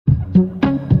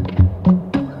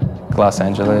Los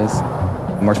Angeles,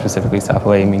 more specifically South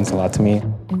LA, means a lot to me.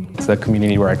 It's the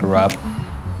community where I grew up.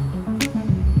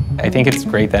 I think it's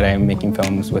great that I'm making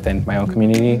films within my own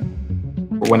community.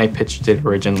 When I pitched it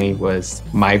originally was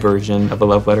my version of a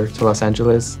love letter to Los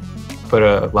Angeles, but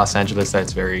a Los Angeles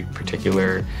that's very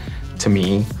particular to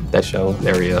me, that show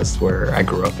areas where I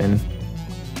grew up in.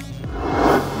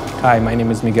 Hi, my name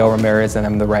is Miguel Ramirez, and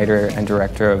I'm the writer and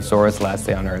director of Zora's Last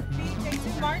Day on Earth.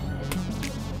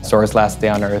 Zora's Last Day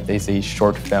on Earth is a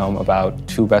short film about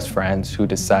two best friends who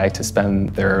decide to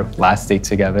spend their last day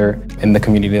together in the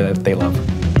community that they love.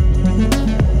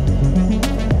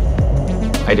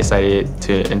 I decided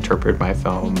to interpret my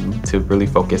film to really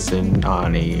focus in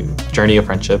on a journey of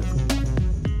friendship.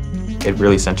 It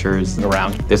really centers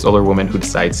around this older woman who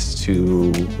decides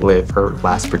to live her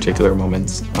last particular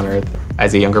moments on Earth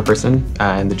as a younger person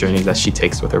and the journey that she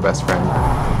takes with her best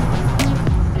friend.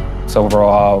 So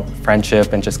overall,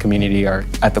 friendship and just community are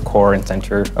at the core and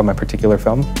center of my particular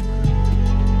film.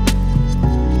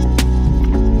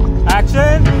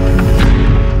 Action!